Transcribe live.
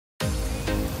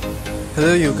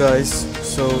Hello you guys,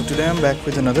 so today I'm back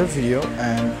with another video,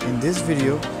 and in this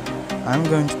video I'm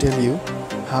going to tell you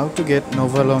how to get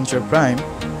Nova Launcher Prime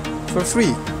for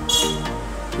free.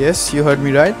 Yes, you heard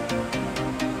me right,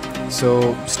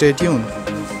 so stay tuned.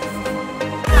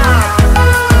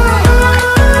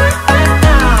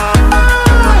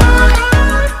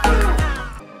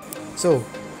 So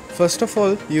first of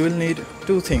all you will need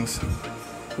two things.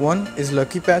 One is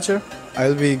Lucky Patcher.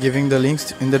 I'll be giving the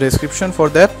links in the description for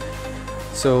that.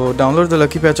 So download the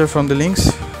Lucky Patcher from the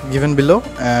links given below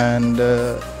and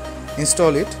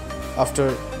install it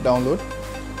after download.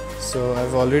 So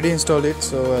I've already installed it,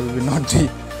 so I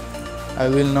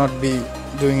will not be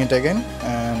doing it again.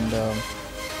 And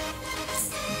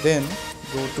then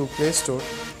go to Play Store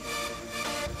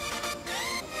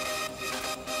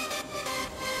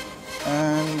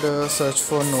and search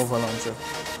for Nova Launcher.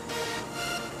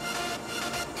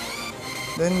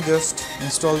 Then just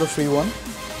install the free one.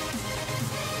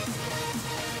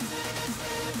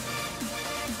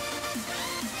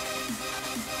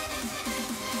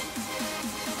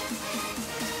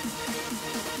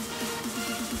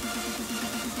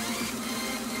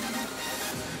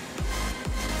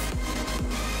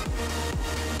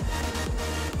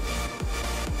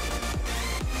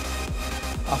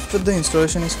 After the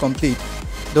installation is complete,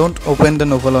 don't open the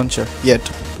Nova Launcher yet.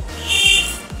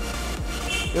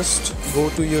 Just go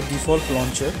to your default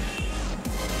launcher,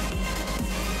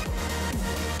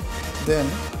 then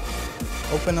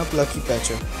open up Lucky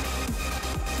Patcher,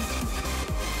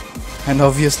 and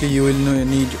obviously you will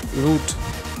need root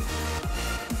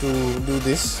to do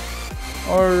this,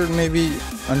 or maybe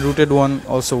unrooted one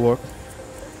also work.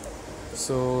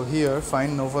 So here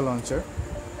find Nova Launcher,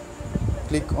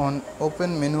 click on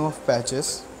open menu of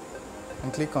patches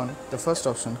and click on the first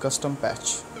option, custom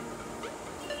patch.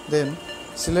 Then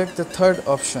select the third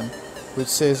option which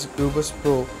says Grubus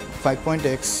Pro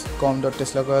 5.x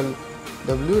com.teslacoil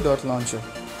w.launcher.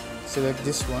 Select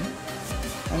this one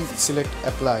and select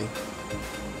apply.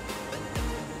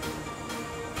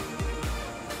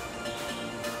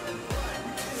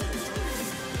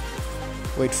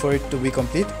 Wait for it to be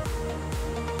complete.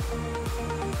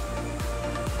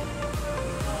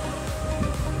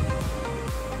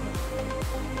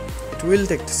 It will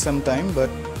take some time, but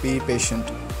be patient.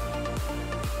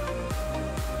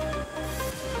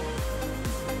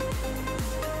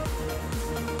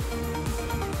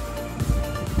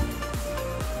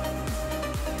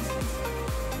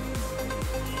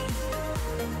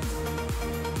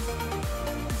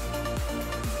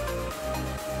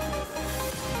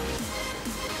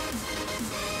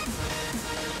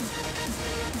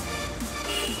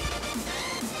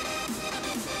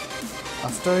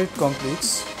 After it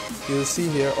completes, you will see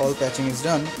here all patching is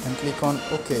done, and click on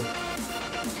OK.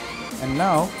 And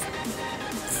now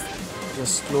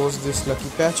just close this Lucky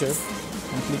Patcher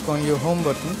and click on your home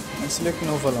button and select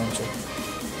Nova Launcher.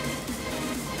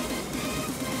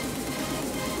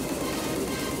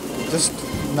 Just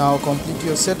now complete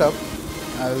your setup.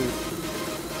 I'll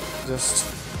just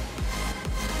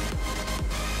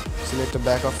select a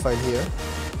backup file here.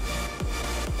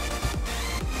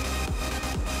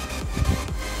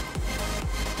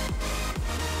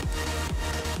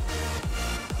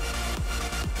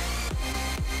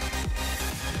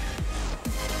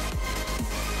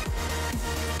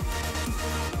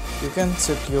 You can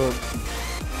set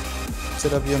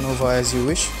up your Nova as you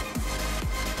wish,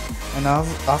 and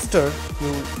after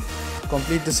you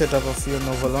complete the setup of your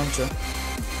Nova Launcher,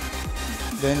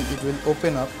 then it will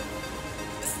open up.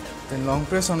 Then long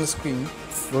press on the screen,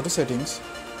 go to settings,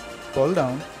 scroll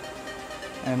down,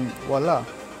 and voila,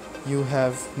 you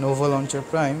have Nova Launcher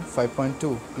Prime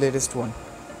 5.2, latest one.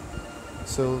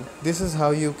 So this is how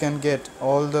you can get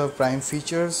all the Prime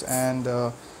features and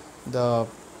the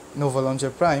Nova Launcher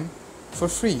Prime for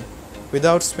free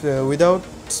without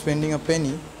spending a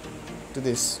penny to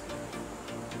this.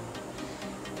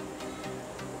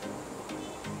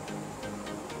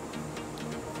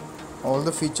 All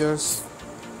the features,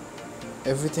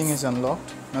 everything is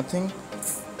unlocked, nothing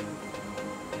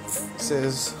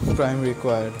says Prime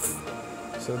required.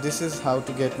 So this is how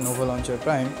to get Nova Launcher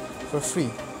Prime for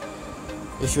free.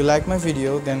 If you like my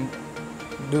video, then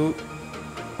do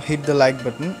hit the like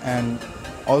button and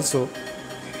also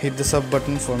hit the sub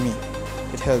button for me.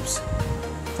 It helps.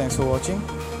 Thanks for watching.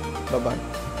 Bye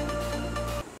bye.